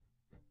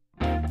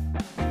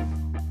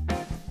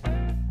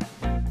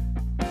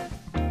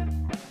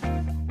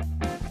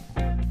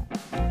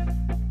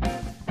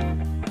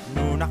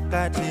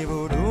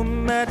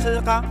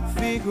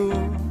Makatibudumaterafigu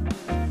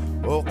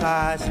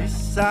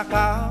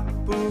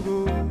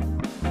Okasisakapugu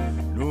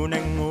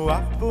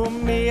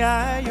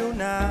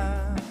Lunenguapumiayuna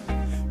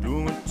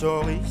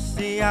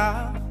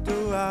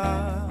Lungutorisiatua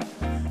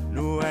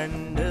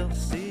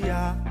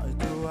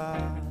Luendersiatua.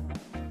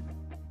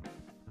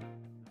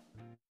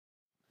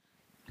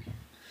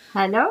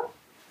 Hallo.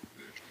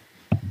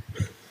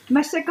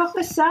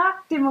 Massakorrissaaq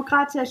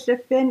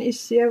demokraatialluppian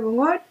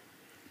issiavungut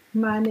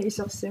maani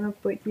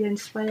isorsimappuit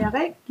Jens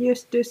Frederik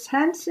Justus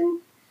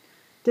Hansen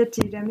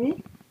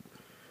tatilami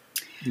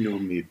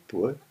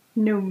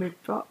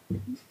Numippo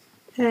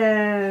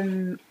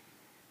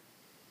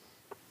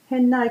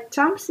Henrik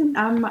Thomsen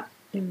amma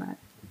imma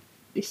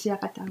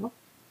issiaqatago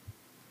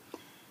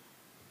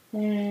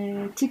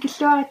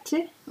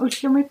tikilluaratsi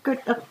ullumikkut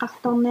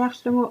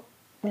eqqartorniarlugu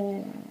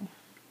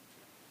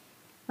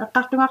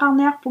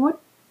eqqartungaqarniarpugut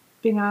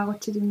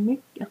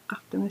pingaarutillimmik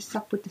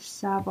eqqartungassarpu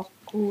tassaavoq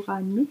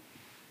uuraanni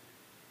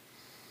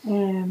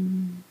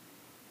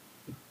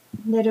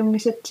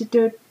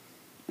nalungisatsituut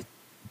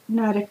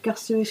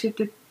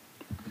naalakkersuisutut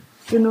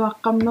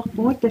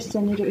tunuaqqammerpugut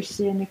tassanilu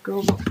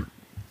issianikkuugu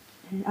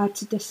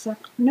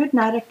aatitassaq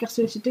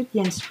naalakkersuisutut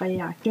Jens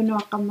Frederik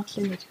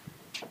tunuaqqammerlunit.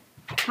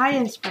 Hej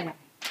Jens Frederik.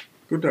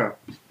 Goddag.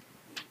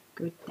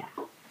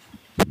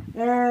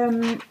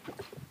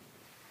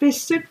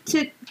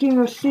 Pissutsit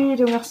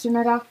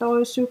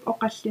kingulliilungersunalaartoruussuup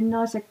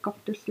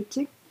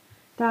oqallinnerisakkortullutik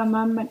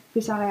taamaammat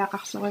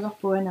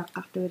pisariaqarsorigorpuan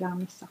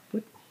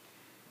eqqartuilaarmissarput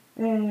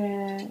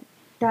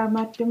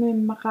taamaattumi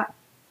immaqa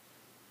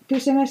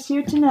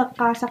tusangassiutine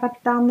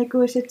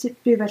eqqaasaqattaarnikuusatit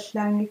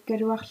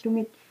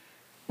pivallaangikkaluarlungit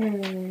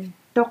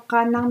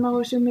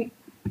toqqaannarnerusumi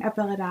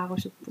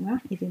aperilaarusuppunga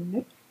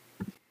ilinnut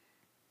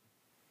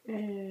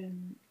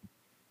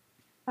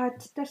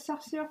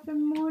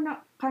тассарсиорфиммууна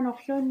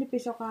канорлуунни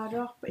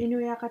писоqaaluарпа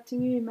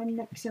инуяақатингими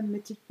маннак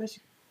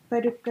самматиппасук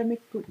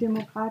палуккамикку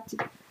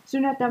демократик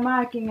суна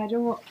тамаа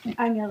кингалугу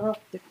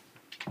ангереертут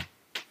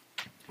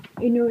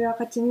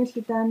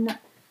инуяақатингиллу таанна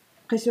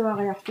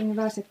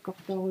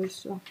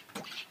qisuariarfingivaasakkорторуиссуа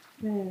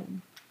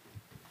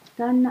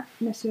таанна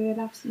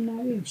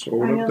насуялаарсинаави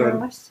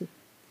ангереерасси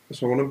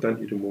соонам таан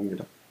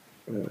илумуунгила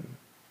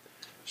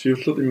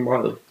сиуллут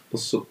иммаат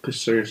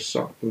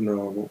персеққиссагасса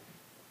унааву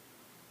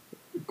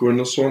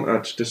Gunnarsson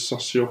at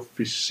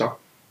tassarsiorfissa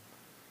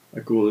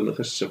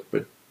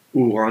akuudeneqassappat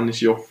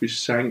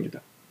uuraanisiorfissaangita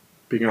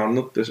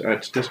pingaarnertas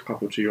at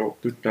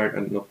tasqaputiortut taak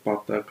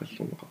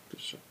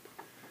annerpaartaaqallerneqartussarpa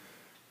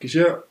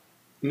kisia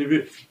nivi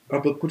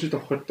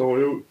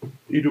apeqqutitorrattoriu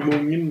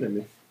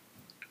ilumuunginnami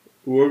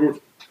uagut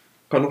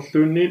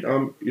qanerluunniit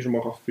aam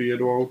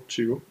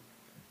isumaqarfigaluarutsigu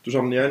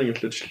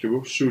tusarniaaningallatsillugu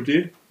suti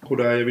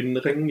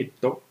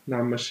qulaajavinneqanngittor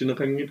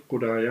naammassineqanngit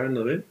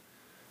qulaajaaneri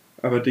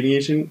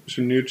avatingisin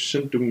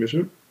sunniutissan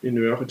tungasut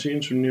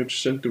inuaqatigin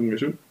sunniutissan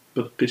tungasut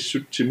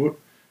peqqissutsimut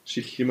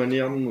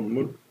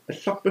sillimaniarnermut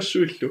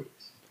алларпассуиллу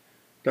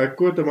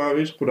тааккуа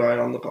тамаавис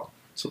qulaajaarneqa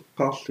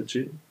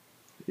теққаарлути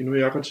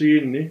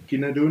инуяақатигиинни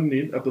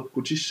киналуунниит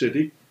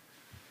апеққутиссалик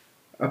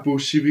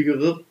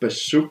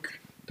апууссивигереерпассук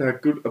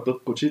тааккут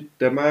апеққутит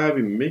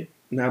тамаавимми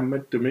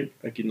наамматтумик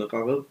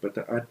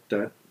акинеқареерпата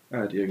ааттаат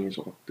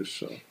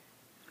аалиангисоқартуссаа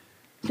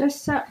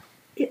тасса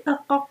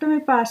эққортуми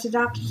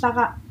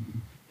паасилаарлара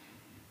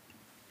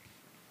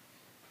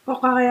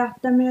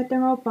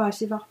оқариартамиатангоо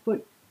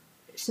паасиварпут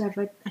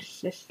сават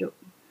аллаллу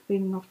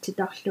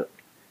пингортитарлу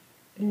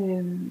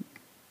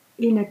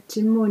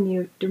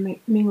инатсиммуниуттуми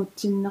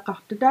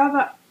мингутсиннеқарту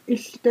таава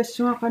илли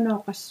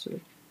тассуақанооқассуи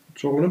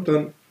соорнам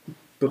таан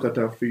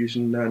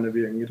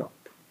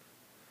пеқатааффигисиннаанавиангиларпу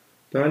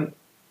таан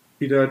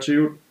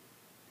илаатигут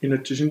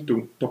инатсисинтум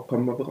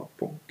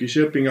тоққаммаперарпу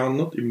кисиа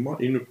пингаарнерт имма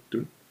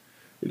инуттун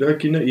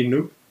илаакина ину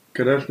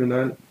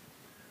калаалнунаан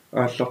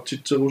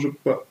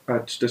ааллартитсерусуппа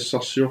аат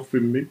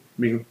тассарсиорфимми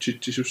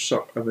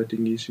мингутситсисуссаа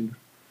аватингиисину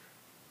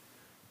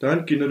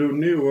таан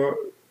киналуунни уа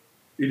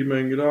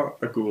илимаангилаа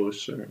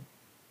акувериссага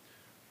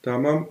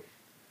таамаам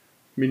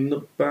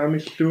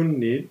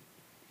миннерпаамиллуунни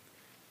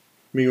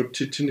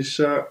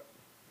мингутситсиниссаа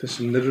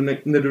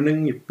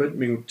тассинналунангиппат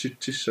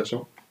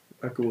мингутситсиссасо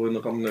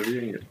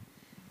акуверинеқарнавиангила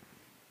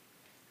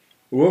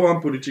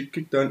уаваам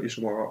политиккик таан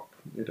исумараа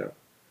ила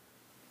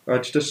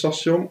аат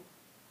тассарсиорм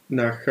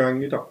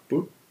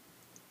наахаангиларпут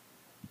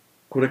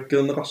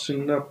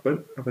кулаккернеқарсиннааппат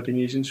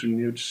апатингиисин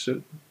сунниутиссат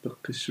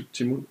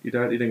пеққиссутсимут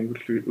илаат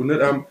илангуллугит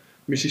унал аам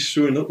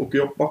мисиссуинер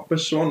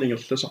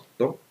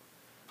укиорпарпассуарнингерласарто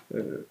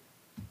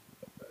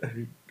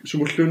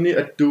сумуллуунни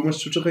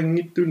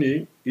аттуумассутеқангиттуни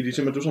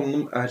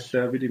илисаматусарнерм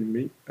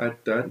ааллаавилимми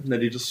ааттаат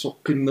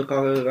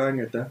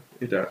налилерсоққиннеқарераангата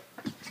ила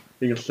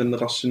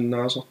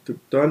ингерланнеқарсинаасартуп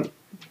таан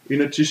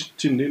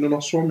инатсиситсинни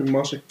нунарсуарми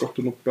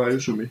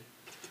иммаасаккортунерпааюсуми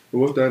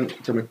уа таан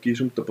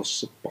тамаккиисум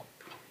таперсерпар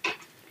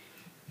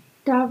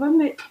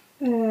таавами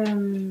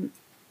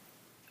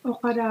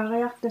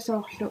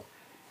оқалаариартасоорлу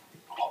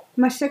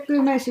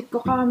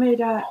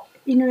массаккуимаасиккоқарамила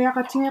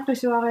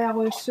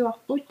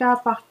инуяқатингеқисуариаруиссуарпут таа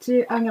парти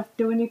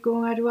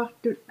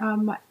ангертууникуунгалуартут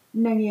аама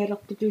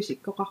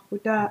нагиалертутуисиккоқарпу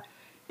таа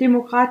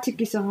демократик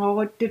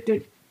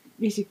кисернеруттутут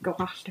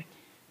isikkoqarlak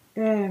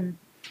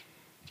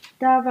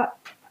taava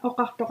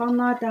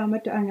oqartoqarnaa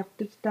taamatu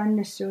angertut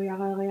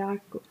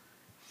taannassuujareeriarakku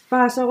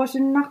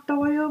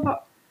paaserusinnartorujuuva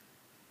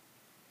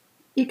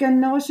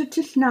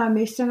ikannerussutil naami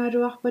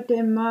issangaluarpata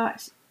immaa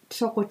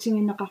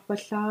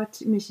soqutingineqarpallaarat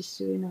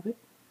misissuinerit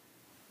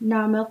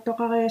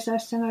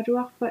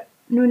naameertoqariasаасsangaluарpa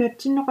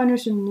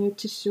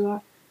nunatsinneqanusunniutissua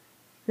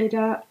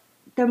ila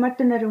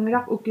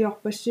tamattunalungilaq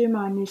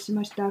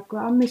ukiorpassiumaaniissamas taakkua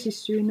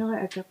armisissuineri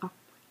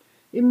akeqarput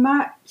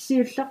immaa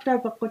siullertaa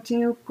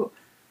peqqutigiukku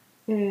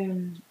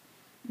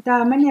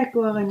taamani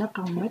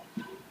akuerineqarmat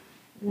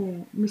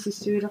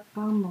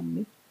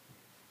misissuileqqaarnermit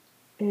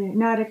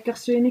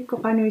naalakkersuinikku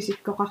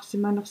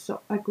qanuisikkoqarsimanerso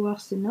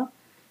akuersine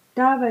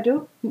taavalu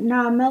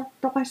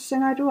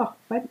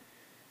naameertoqassangaluarpat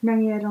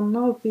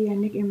nangialerneru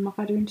pianik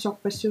immaqaluun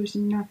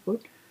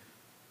sorpassuusinnaapput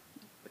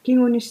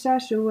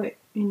kingunissaasuuga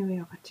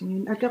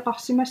inuiaqatingin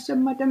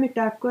akeqarsimassammatami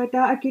taakkua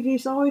taa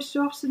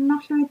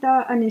akiliiseruissuarsinnarluni taa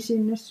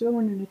anisiinnassuugu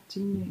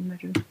nunatsinni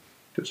imalun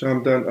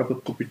saamtaan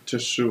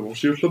apeqqupitsassuu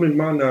siullermin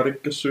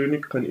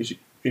maanaalakkersuinik qan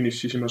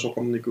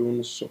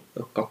inissimasoqarnikuunerso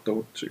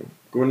eqqartarutsigu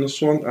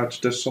kuannersuarn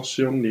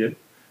aatitassarsiorniat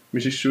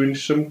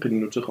misissuinissam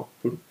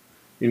qinnuteqarput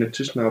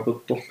inatsis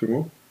naapertorlugu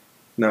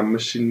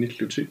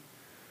naammassinilluti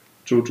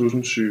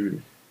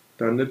 2007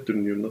 taannat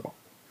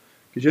tunniunneqarpu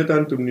kisia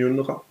taan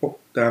tunniunneqarpu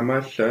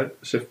taamaallaat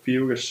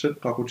saffiugassat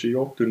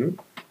qaqutigoortunu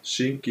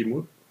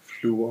siinkimut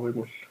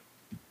fluorimulla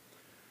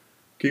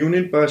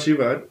kigunin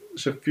paasivaat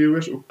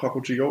saffiugas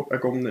uqqaqutigoor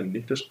akornanni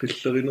tas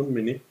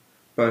qillerinermini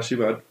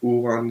paasivaat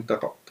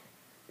uuraannitaqarta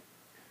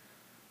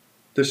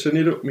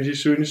тассанилу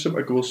мисиссуиниссам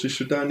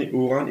акуерсиссутаани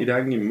уурaan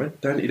илаангиммат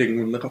таан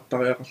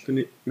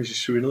илагнуннеқартариақарлуни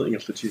мисиссуинери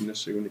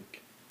ингерлатииннассагуник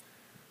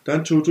таан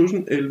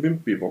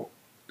 2011 пивор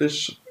тас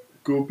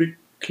губик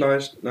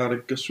клайс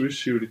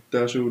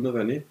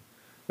наалаккерсуиссиулиттаасуунерани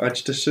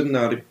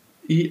аатитассаннаалик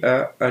иа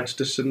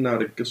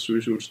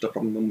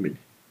аатитассаннаалаккерсуисуутеқарнермини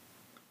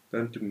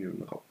таан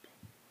тунниуннеқарпа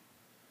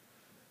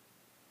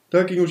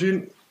таакингусин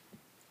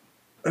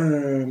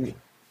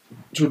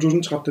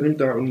 2013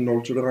 таа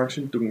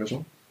уннортулерааksин тунгасо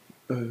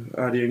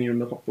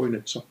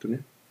аалиангиуннеқарпуинатсартуни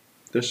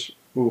тас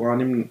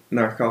уурааnim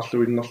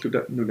нааккаарлуиннарлута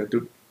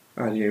нунатут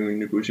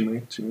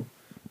аалиангиуннукуисимагатсигу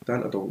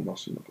таан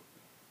аторуннарсинеқар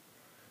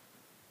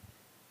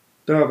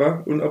таава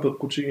ун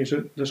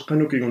апеққутигисат тас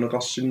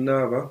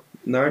қанукигунеқарсинаава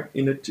наак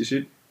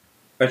инатсисит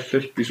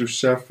аллал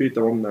писуссааффи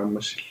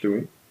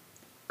таорнааммассиллуги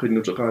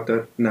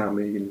қиннутеқаатаат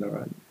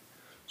наамигиннераани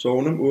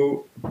соорнам уу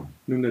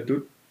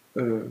нунатут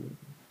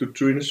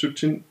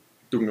тутсуинассутсин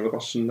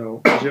тунгелеқарсинаава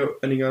асиа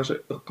анигааса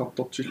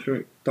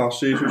эққартортиллуги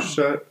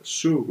таарсиисуссаа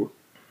суугу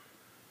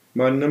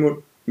мааннамут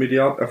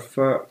миллиард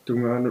аффаа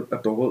тунгаанут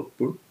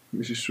аторерпут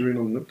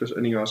мисиссуинернут тас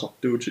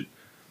анигаасартуутит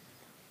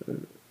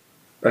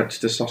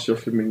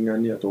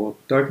атстассарсиорлумингаани аторер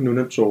таак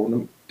нунат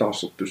соорнам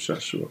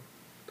таарсертуссаассуа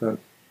таан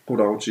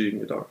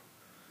qulautiingilaa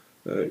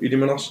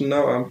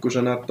илиманарсинаа аам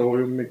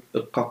кусанаатториуммик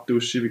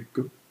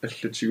эққартууссивикку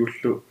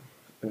аллатигуллу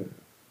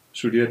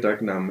сулиатаак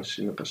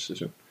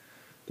наамассинеқассасут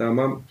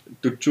таамаам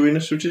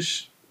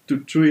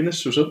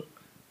тутсуинассусеқ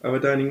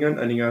аватаанингаан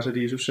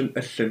анигаасалиисуссан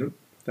алланут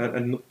таан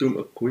аннертуум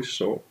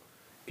эққуиссоо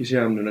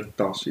кисиаамнунат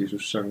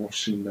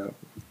таарсиисуссаангорсинаа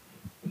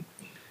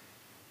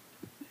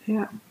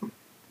ja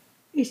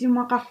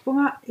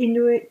исимақарпунга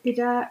инуи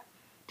ила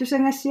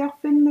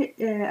тусангассиорфинни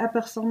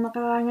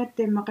аперсорнеқараангат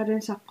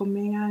иммақалун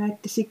саққуммиингаангат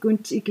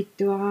тасиккунт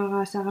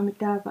икиттуараараасарами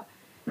таава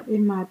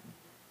имаат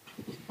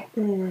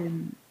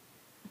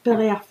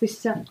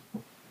периарфисса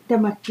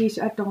тамаккиис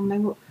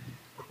аторнагу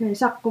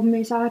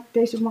саққуммиисаратта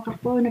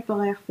исумақарпуна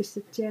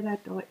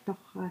периарфиссатсиалаат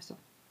торраасо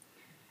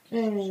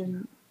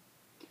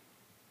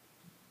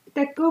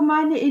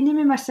таккумаани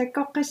иними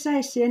массаккоққиссаа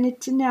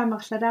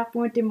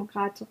иссианитсиниамерлалаарпуга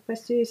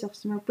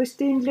демократиерпассуисерсима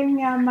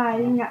пустиинлунгиамаа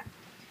инга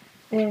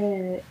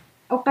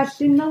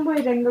оқаллиннэрму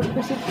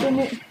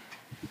илангуккуситтуни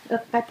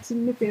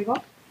эққатсинни пиво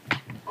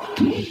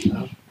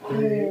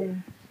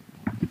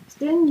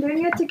стен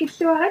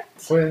лунгатикиллуарат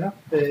Bueno,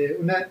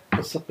 una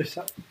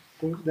qissaqissa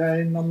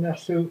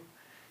qulaainnarniarlu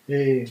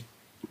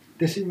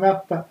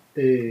tasimmaappa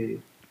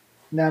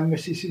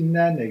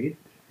naammassisinnaanagit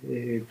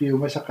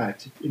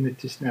piumasaqaatit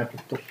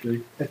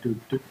inatsisnaapattorluit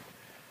atuuttut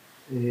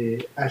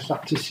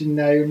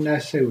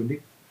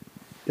ааллартиссиннааюннаассагуник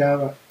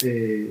таава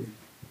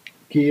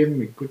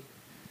киэммиккут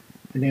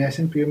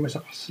анигаасан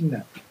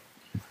пиумасақарсинаа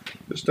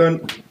тастан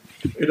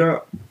ила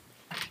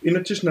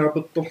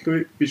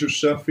инатсиснааперторлуи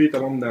писуссааффи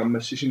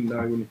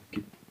таларнааммассисиннаагуникки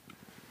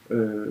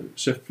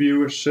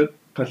саффиуассат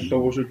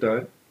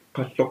қаллорусутаат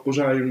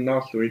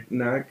қаллоққусааюннаарлуит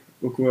наак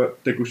укуа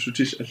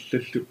такуссутис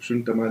аллаллу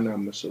сун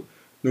тамаанааммассер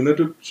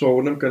нунатут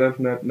соорнам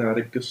калафнаат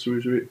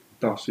наалаккерсуисуи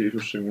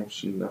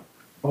таарсиисуссангорсинаа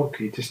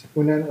окей тест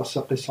унан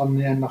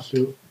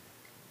ерсаққиссарниааннарлу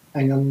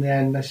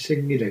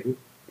ангерниааннассангилагу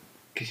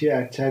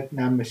кисиаатсаат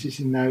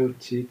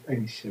нааммассисиннаагутсиит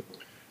ангиссагу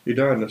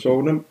идаана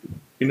соорнам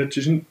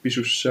инатсисин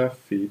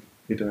писуссааффи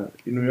ида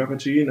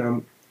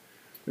инуяқатигинаам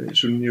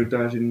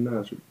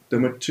сунниутаасиннаасу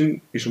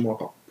таматсин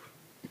исумақарп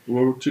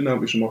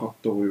уагутсинаам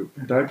исумақарторуйу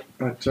таак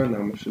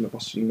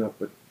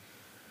аатсаанаамассинеқарсинааппат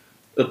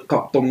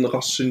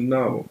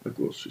эққарторнеқарсинааву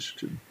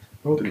акуерсисту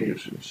Okay.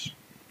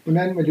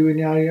 Unan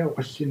maluiniaria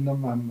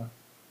uqassinnermaamma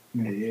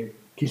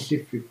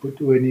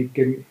killiffikput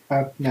uaniikkami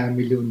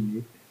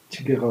aapnaamilunni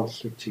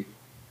tigererlutigu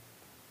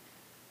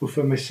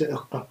uffamassa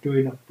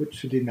eqqartuinerput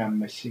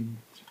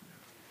sulinaammassingut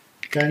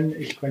kan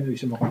ilqanu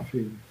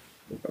isumaqarfiin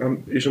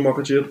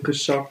isumaqatiet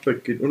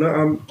qissaarpakkit una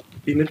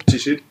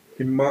inattisit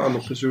imma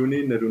amerlisuuni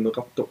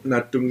naluneqartoq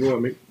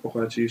naattunguamik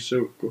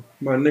oqaatigissaukku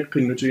maannak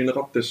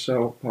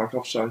qinnutigineqartassaa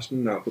paragraf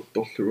 16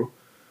 naaquttorlugu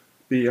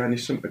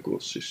pianissam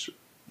akuussissu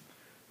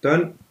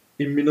tan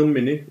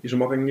imminermini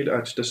isumaqangil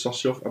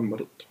aatitassarsiorf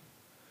ammalert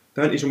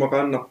tan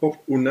isumaqaannarpoq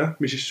una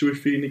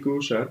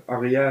misissuiffiinikuusaat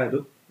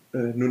ariaalet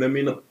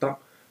nunaminerta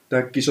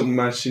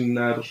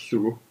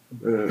taakkisermaassinnaalerlugu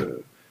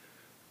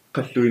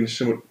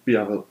qalluinissamut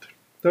piareert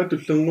taa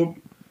tullerngub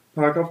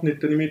paragraf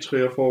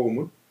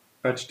 1943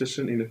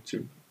 aatitassan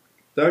inatsim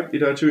taak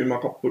ilaatiu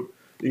imaqarput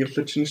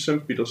ingerlatinissam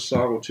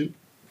pilersaarutit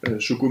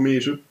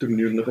sukumiisut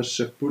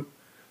tunniunneqassapput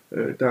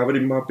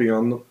taavalimmaa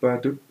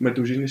pigaarnerpaatut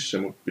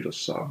matusinissamut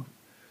pilersaaru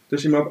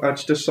tasimap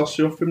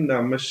aatitassarsiorfim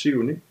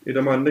naammassiguni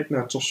ilamaannak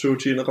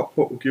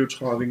naatsorsuutiineqarpo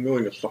ukiutraavingu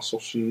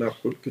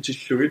ingerlarsorsinnaapпут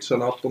katillugit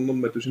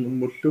sanaartornerma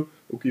tusinermullu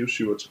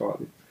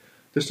ukiussiuatraavi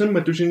tassan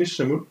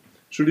matusinissamut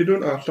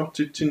sulilun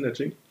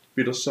aallartitsinnating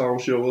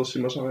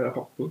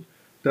pilersaarusiorersimasariaqarput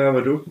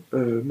taavalu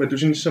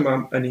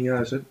matusinissamaam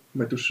aningaasat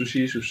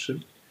matussusiisussat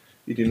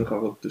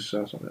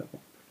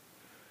ilineqarertussaasariaqarput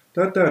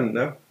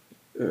taataanna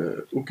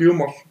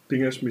ukiumar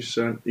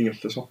pingasmissaan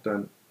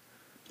ingerlasartaana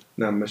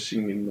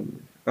naammassinginnermi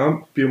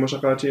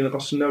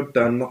piumasaqaatiineqarsinnaut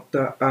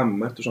taannartaa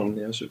aamma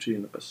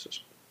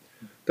tusarniassutiineqassas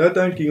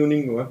taataan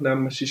kinguningua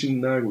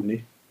naammassisinnаагuni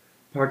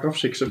paragraf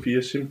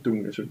 86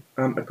 tungasut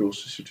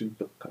akuussissutin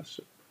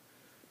peqqaassat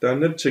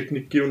taannat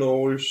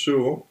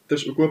teknikkiuneroriussuugo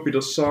tas ukua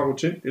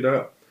pilersaarutin ila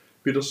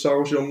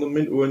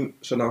pilersaarusiornermin uan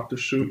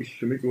sanaartussuu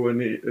illumik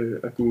uani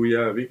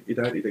akuuyaavik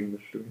ilaat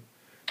ilangullugi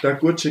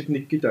taakkuat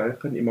teknikki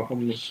taaqan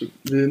imaqarnersut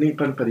vidning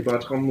qan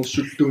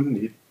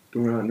qalipaateqarnersulluunniit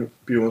tungaanu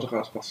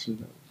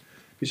piumasaqaataqarsinnaa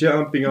kisia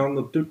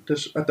pingaarnertut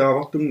tas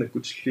ataavartum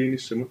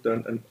nakkutilliinissamut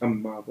taan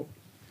ammaavo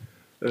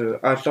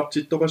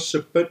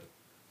aallartittoqassappat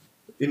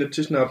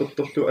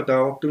inattisnaapetterlu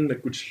ataavartum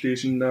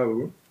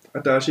nakkutilliisinnaavugu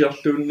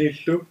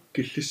ataasiarluunniillu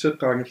killissat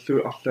qaangerlu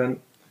arlaan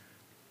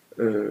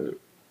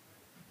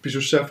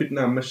pisussaaffit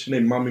naammassina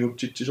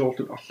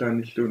immaaminguptitsisoorlut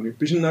arlaanilluunni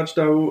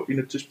pisinnaatitaavu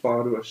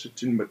inattispaarlu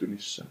assatsin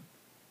matunissaan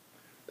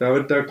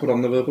taavat taa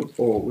qolarnereerput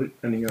oorit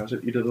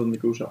aningaasat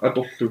ilerernikuusa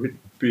atorlugit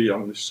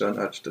piiarnissaan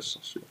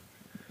aatitassarsiu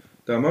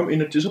taamam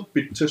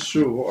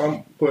inattiserpitsassuugo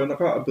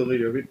qoyanaqa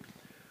aperiavit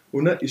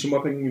una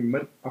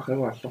isumaqangimmat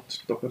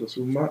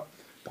aqavaallartittoqalersuumma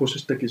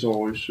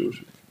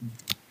processtakisooriussuusu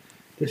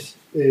tas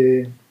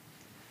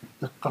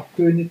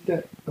eqqartuinitta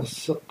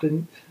erseqqin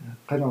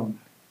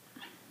qanorna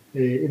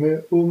ima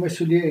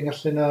uumassulia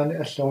ingerlanaani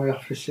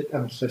alloriarfissat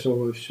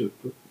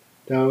amerlasoriussuuppu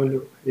taavalu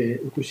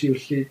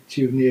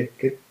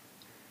ukusiulliitiuniakkat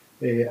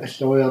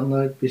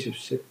alloriarnerit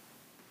pisussat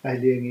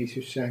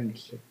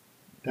aaliangiissussaangillat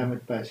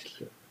taamat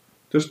paasillu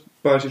tas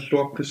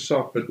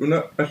paasilluaqqissaarpat una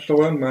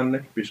allorian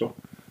maannak piso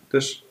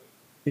tas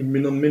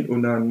imminermin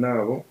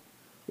unaannaavo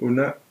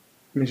una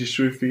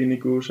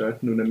misissuiffiinikuusaat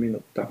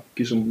nunaminerta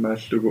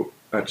kisermaallugu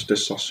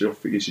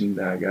aatitassarsiorfik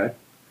isinnaagaat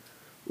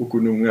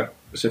ukununga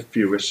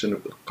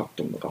saffiugassanut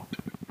eqqartorneqartu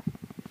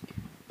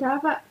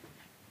taava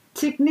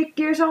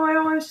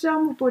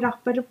teknikkiusoriorussuarmu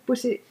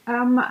pularpaluppusi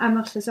aamma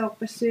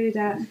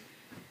amerlasoorpassuita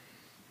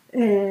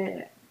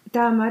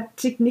taamaat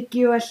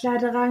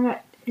teknikkiuallaaleraanga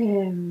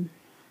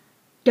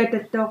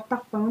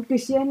katattoortarpagut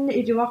kisianni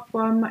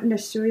iluarpuamma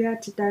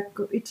nassuiaati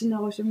taakku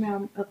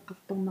itinerusumiam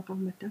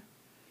eqqartorneqarmata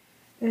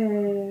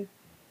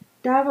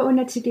taava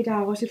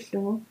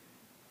unatikilaarusуллугу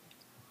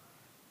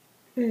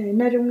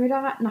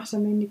налунгилара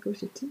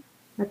нарсамиинникуусити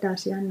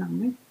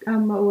атаасиааннармик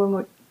аама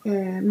уангут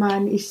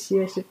маани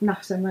иссиасут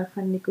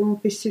нарсамеэққанникугу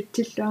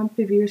писсутсиллуам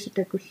пивиусу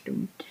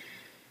такуллугит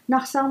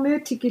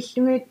нарсармиут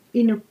тикиллугит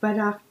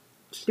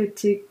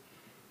инуппалаарлутик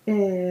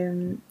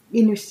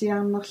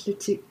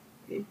инуссиарнерлутик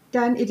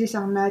таан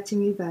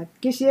илисарнаатингиваат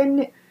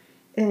кисианни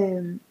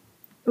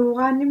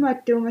урааннима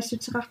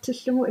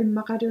аттуунгассутеқартиллугу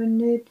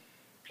иммақалуунниит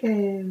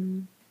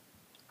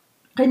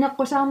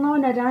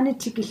qinaqqusaarneruna alaani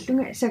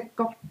tikillungi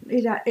sakkor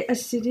ila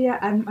assilia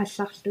am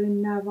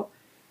allарлуиннаavo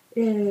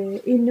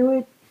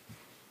inuit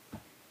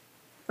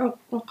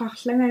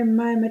oqarlanga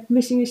immaamat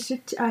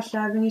misingissut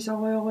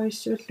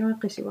ааллаавигисориоруйссууллуги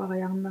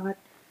qisuariarnerat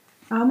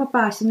aama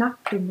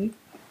paasinartumi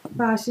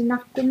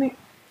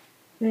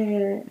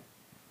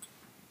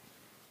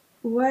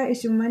уа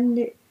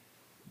исуманни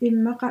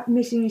иммаqa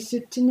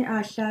misingissutсини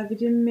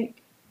ааллаавилиммик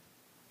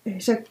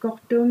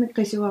саккортууми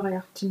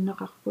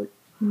qisuariartinneqarput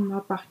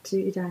иммапарти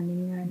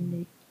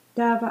илаанигаанни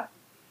таава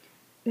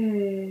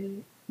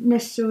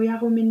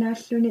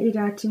нассуяруminaalluni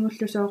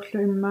ilaatiнгуллу соорлу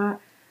иммаа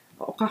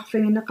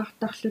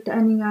оқарфигинеқартарлута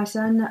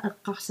анигаасаана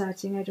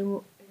эққарсаатингалугу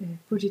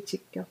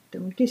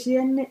политиккертугу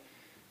кисианни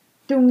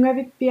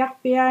тунгавик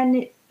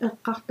пиарпиаани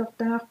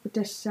эққартортагарпу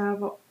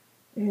тассааво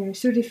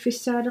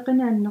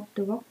сулиффиссаалеқина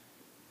аннертуво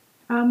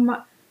аама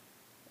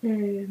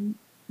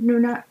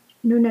нуна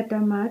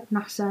нунатамаат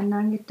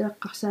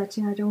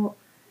нарсаанаангиттеэққарсаатингалугу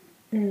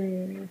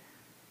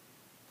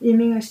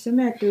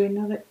имингассами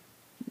атуинери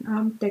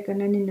аам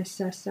таканани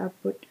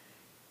нассаассааппут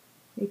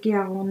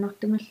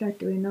икиарорнартумалла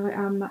атуинери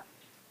аама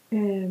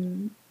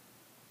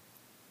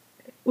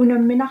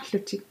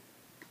унамминарлутик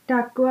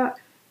тааккуа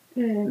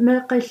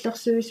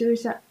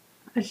меэққиллерсуисуиса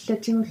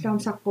аллатингуллаарм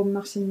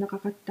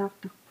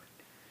саққуммерсиннеқақаттаартарпут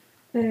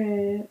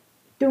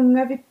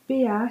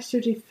тунгавиппиа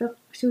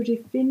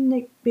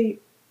сулиффинник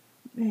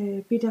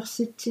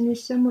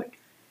питерситсиниссамут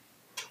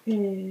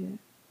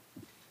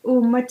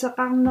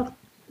уумматеқарнеқ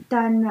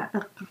таанна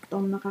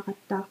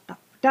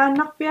эққарторнеқақаттаартарпу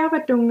тааннарпиава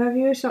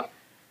тунгавиусо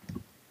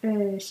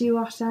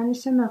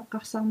сиуарсааниссама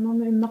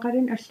эққарсарнерми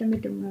иммақалун аллами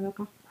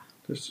тунгавеқарпа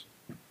тас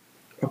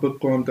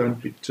апеққуан таан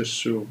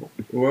питсассуува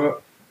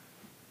уа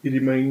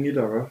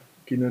илимаингилара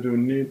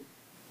киналуунни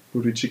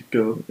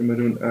политиккер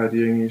ималуун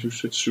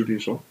аалиангиисуссат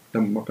сулисо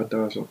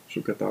таммақатаасо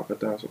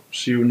сукатаақатаасо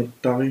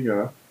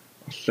сиунертаригаа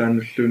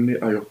арлаануллуунни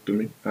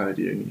ajortumik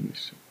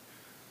аалиангиинисса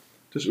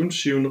тас ун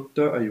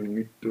сиунертаа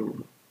аюнгиттуу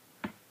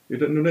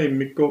ила нуна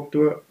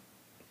иммиккоортуа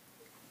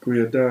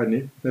куятаани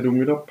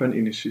налунгиларпан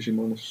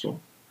иниссисиманерсо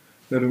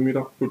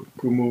налунгиларпут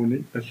коммуни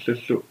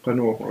аллаллу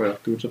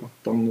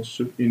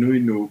кануоқариартуутеқартарнерсу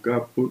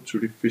инуинуугааппут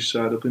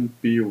сулиффиссаалеқин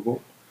пиуво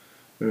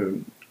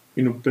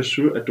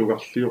инуппассуи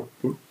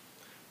атугарлиорпут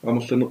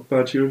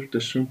амерланерпаатигул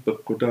тассун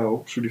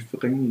пеққутаавоқ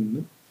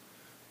сулиффеқангинне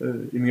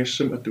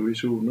имигассам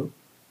атуисууне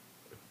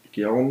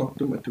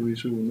икиарорнартум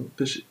атуисууне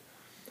тас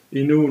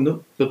инууне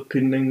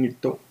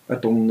пеққиннангитто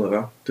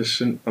аторнера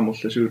тассан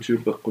амерласуутиу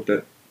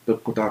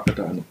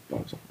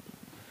пеққутаақатаанерпааса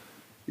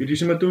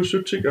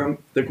илисиматууссутсик аам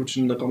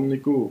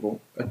такутиннеқарникууво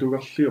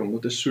атугарлиорне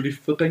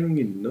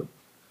тассулиффеқангинне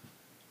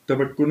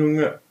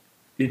табаккунунга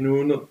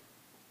инууне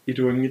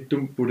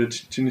илуангиттум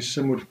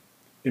полититсиниссамут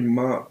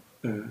имма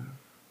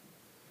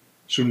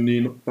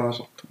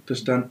сунниинерпаасарта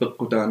тастаан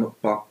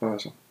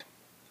пеққутаанерпаарпаасарта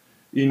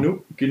ину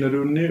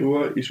киналуунни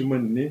уа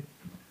исуманни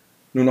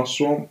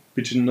нунарсуам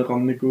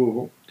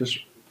питиннеқарникууво тас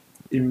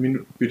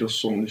имминут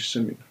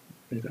пилерсорниссамина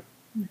ила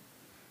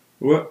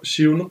уа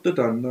сиунерта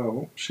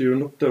тааннааво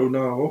сиунерта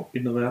унааво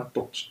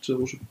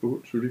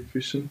инериартортитсерусуппугу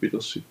сулиффиссан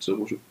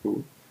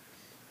пилерситсерусуппугу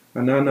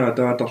анаанаа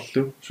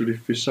таатарлу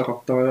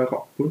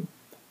сулиффиссақартариақарпут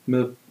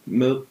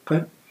меэққа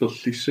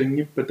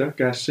перлиссангиппата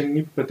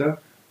каассангиппата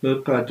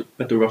меэққа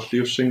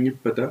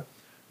атугарлиуссангиппата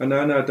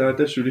анаанаа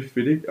таата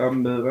сулиффилик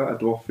ааммеера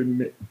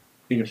атуарфимми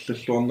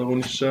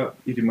ингаллаллуарнерунissaа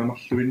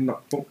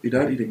илиманарлуиннарпо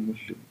илаа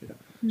илингуллу ила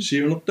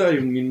сиунерта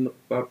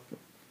аюнгиннерпааппа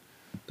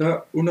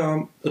та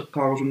унаам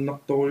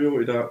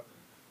эққаарусуннарториу ила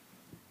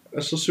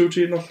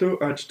ассерсуутиинерлу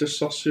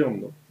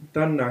аатитассарсиорне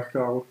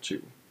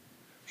тааннаахкаарутсигу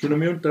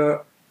сунамиун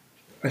та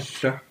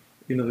алла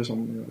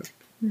инерисарнигалап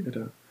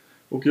ила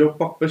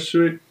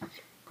укиорпарпассуит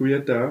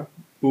куятаа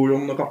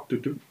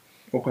пуйорнеқартуту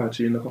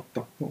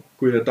оқаатиинеқартарпо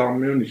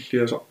куятаармиун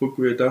иллиасарпу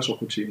куятаа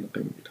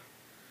соқутиинеқингила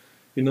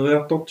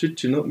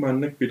инериартортитсинер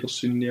мааннак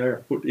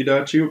пилерсинниагаппут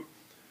илаатигу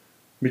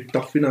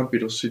миттарфинаам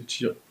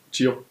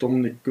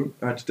пилерситсиорторникку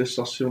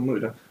аатитассарсиорну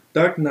ила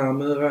таак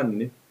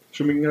наамеераанни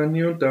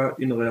сумингаанниун таа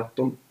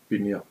инериарторн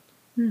пиниарт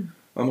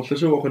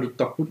амерласуу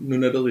оқалуттарпут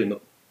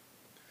нуналеринеқ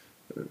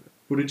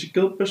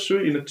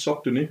политиккерпассуи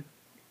инатсартуни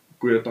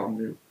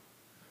куятаармиу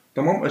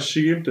тамам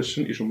ассигиим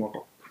тассан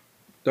исумақарпу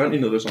таан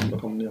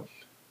инерисарнеқарниарла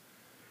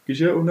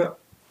кися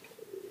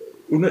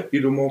уна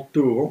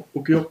илумоортууро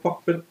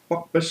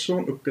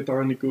укиорпарпассуун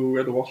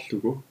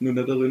уккатараникуугалуарлугу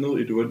нуналеринер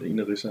илуан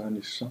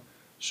инерисаанисса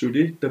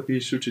сули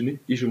тапииссутини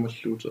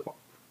исумаллуутеқарпу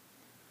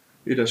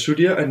ила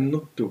сулиа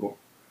аннертуво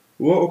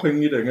уа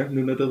оқангилага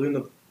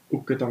нуналеринер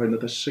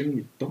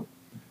уккатаринеқассангитто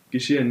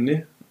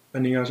кисианни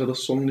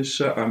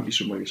анигаасалерсорниссаа аам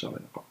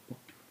исумагисариақарпу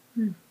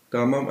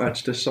таамаам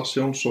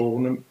аатитассарсиорн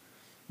соорнам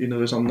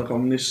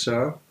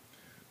инерисарнеқарниссаа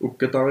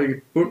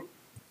уккатаригиппут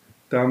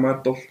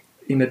таамааттор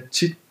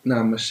инатсит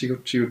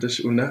наамассигутсигутас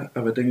уна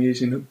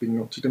аватангиисинут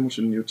пингортитаму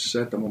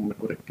сунниутиссаа тамармат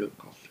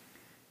улаккеэққарла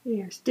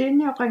я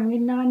стенни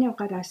оқангиннерани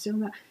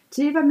оқалаассуга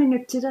 20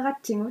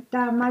 минуттилератсигу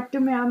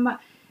таамааттуми аама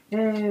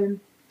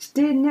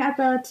стенни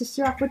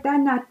аператиссуарпу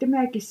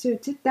таанааттумиа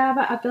киссуутит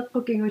таава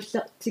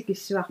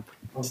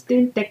апеққукингуллертикиссуарпу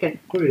стен такан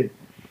куи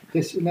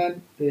тас унаан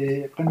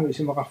кану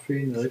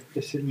исимақарфиинерит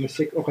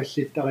тассилмассак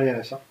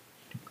оқаллиттариааса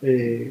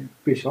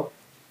писо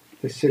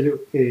тассалу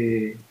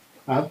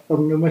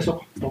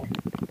орнумасоқарпо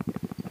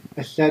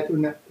аллаат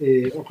уна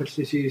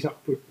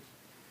оқаллисигисарпут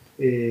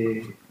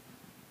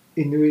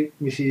инуи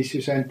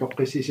мисииссусаан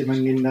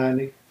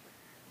тоққиссисимангиннааник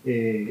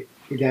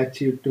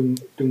илаатсиут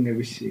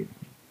тунгависсии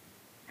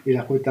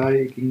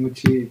илақутари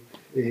кингути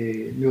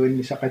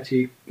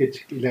нуиннисақатигкат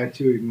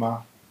илаатсиу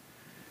имма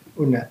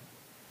уна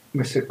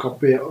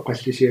массаккорпиа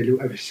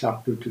оқаллисиалу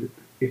ависсаартуту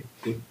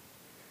иппут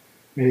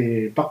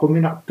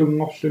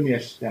пақуминартунгорлуни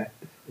аллаат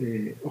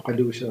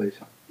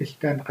оқалуусериса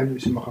илтаан кану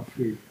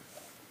исимақарфии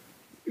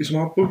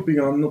исмаарпун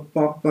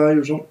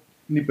пигааннерпаарпаажусо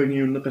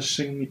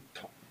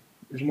нипангиуннеқассангитто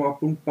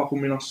исмаарпун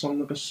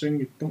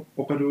пақуминарсарнеқассангитто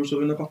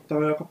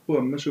оқалуусеринеқартариақарпу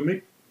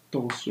аммасумик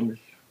торуссумилла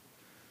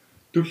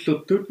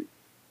туллертут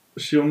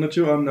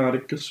siornatiu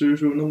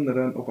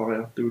aannaalikkersuusuunernalaan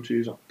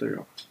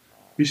oqariartuutigisartaga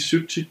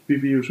pissutsit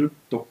piviusut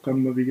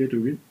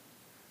toqqammavigalugit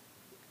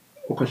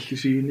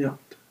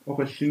oqallisiiniart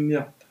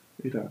oqallinniart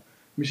ila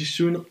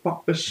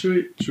misissuinerparpassui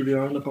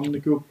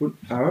suliarineqarnikuupput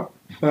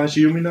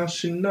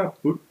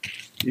paasiuminaassinnaapput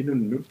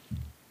inunnut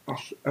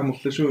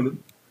amorlasuunut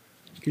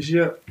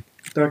kisia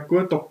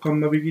taakkua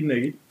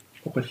toqqammaviginagit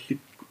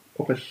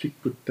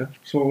oqallikkutta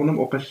soorunam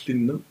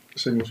oqallinner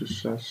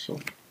sangusussaassor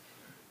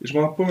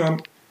ismaappungaam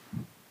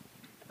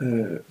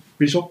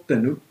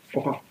pisortanut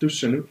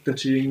oqartussanut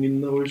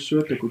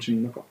tatiinginneruissua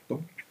takutinneqartor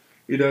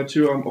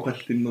ilaatiuam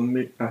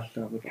oqallinnermi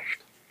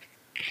aallaariqartor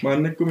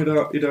maannakkum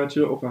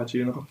ilaatiua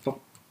oqaatigineqartor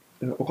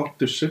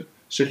oqartussat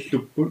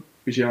sallupput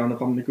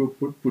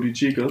pisiaaneqarnikuupput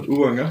politiikerat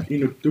uanga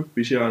inuttup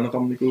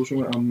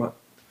pisiaaneqarnikuusunga aamma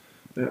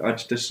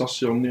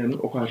aatitassarsiornianut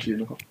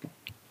oqaatigineqartor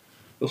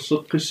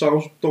erset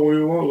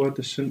qissarusuttorujuwa ua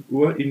tassan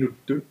ua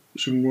inuttu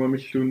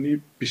sunguamilluunni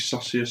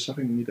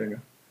pissarsiassaqingitanga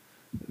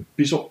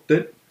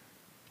pisortat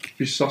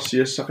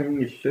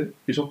pissarsiassaqingillat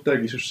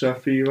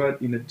pisortaagisussaaffigivaat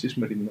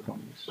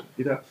inattismalinneqarnis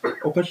ila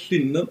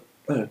oqallinner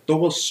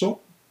toverso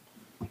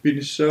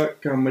pinissaa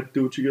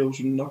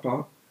kaammattuutigerusunnaqaa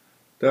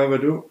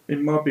taavalu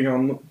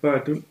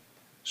immaapingaarnerpaatun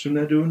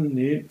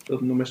sunaluunni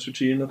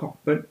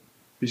ernumassutigineqarpat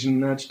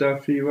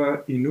pisinnaatitaaffigivaa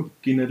inuk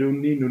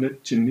kinaluunni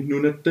nunatsinni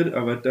nunattal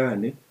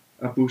avataani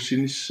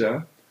apuussinissaa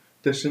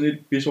tassanit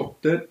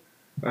pisortaat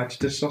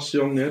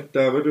aatitassarsiorniat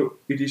taavalu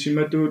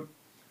ilisimatuut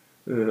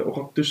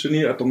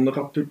oqartussani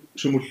atorneqartut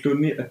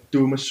sumulluunni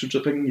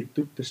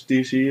attuumassuteqangittut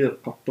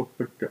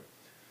tastiisigiiqqartorpakka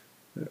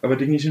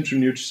avatingisin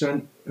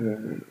sunniutissaan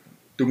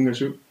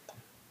tungasut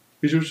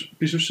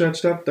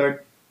pisussaatitaap taak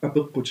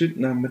apeqqutit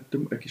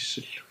naammattum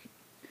akissallu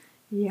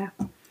Ja.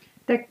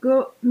 Takku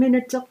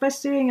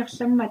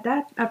minutseqqassuingerlammata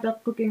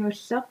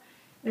apeqqukingulleq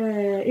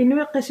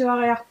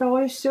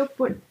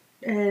inuiqqisuariartoruissuupput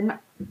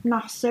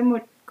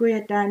narsamut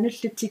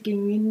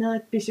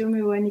kuyataanullutikingиннерит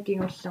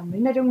писумиуаникингуллерми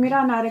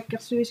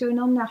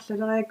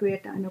налунгилаарнаалаккерсуисуунерниарлулерия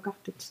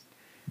куятааnuqartut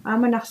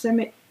аама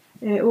нарсами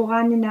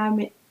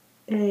урааннинаами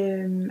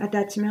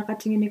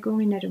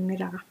атаатимеэқатингиникууми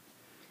налунгилара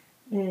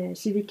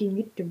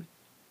сивикингиттуми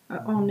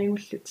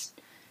орнингуллут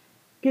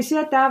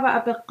кися таава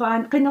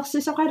апеққаан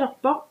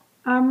қинерсисоқалерпоқ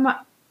аама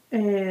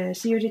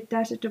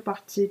сиулиттаасату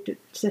партииттут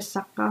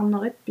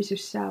сассаққарнерит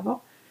писуссаавоқ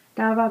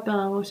таава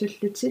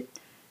перерусуллутит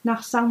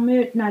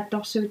нарсармиут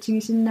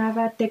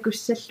наатторсуутигисиннааваат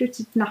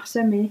такуссаллутит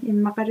нарсами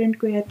иммақалун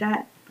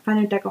куятаа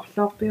қану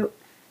такорлоорпиу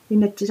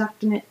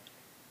инатсисартини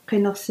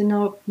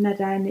қинерсинеруп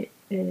налаани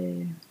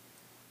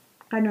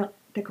қану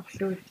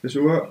такорлуи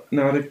тасуа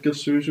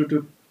нааlikkersuus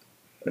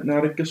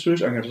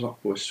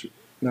ангалерсарпуассу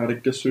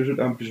нааlikkersuusут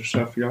аам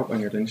писуссааффигарап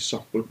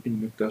ангаланиссарпут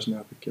иннуттаас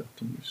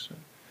наапиккиартэрнissaa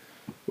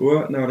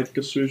уа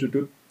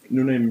нааlikkersuusутут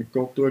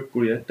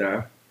нунаиммиккоортуаккуя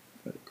таа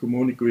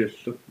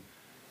коммуникуяллут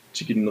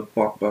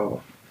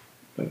тикиннерпаарпаава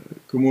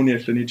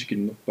коммуниаллани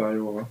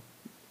тикиннерпаажуара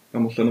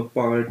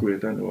амерланерпаариакуя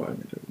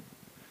таануаангала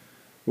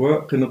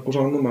уа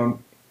қинеққусаарнермаам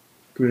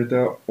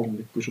куятаа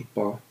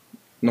орниккусуппаа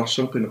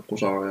нарсам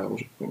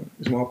қинеққусаариарусуппуга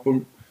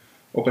исмаарпун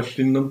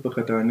оқаллиннер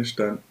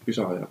пеқатаанистаан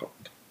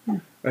писаариақарта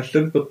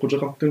аллан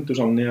пеққутеқартун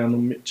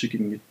тусарниаанерми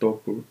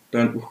тикингитторпугу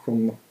таан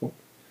уггорнарпо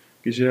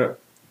кися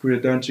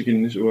куятаан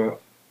тикиннис уа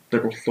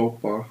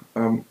такорлоорпаа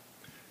аам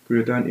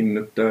куятаан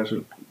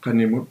иннаттаасут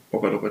qaнимут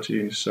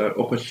оқалоқатигинissaa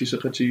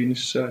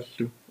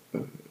оқаллисеқатигинissaаллу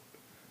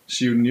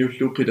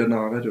сиунниуллу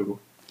қиланаагалугу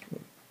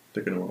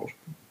такануарус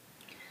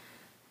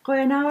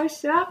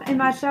qoyanaaruissuaq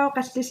imaallaо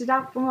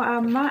qassisilaarpugu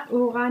aamma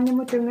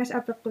uuraannimu tungas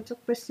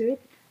apeqquteqpassuit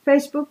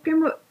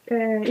Facebook-kimu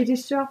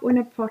ilissuaq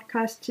una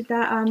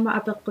podcast-sitaa aamma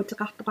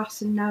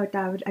apeqqutеқартоқарсинаау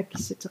таавал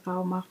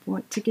акиссутеқарумаарпугу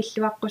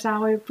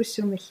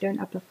тикиллуаққусааруйуппуссумиллуун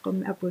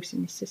apeqqummi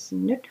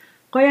apuussinissassinnut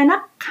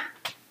qoyanaq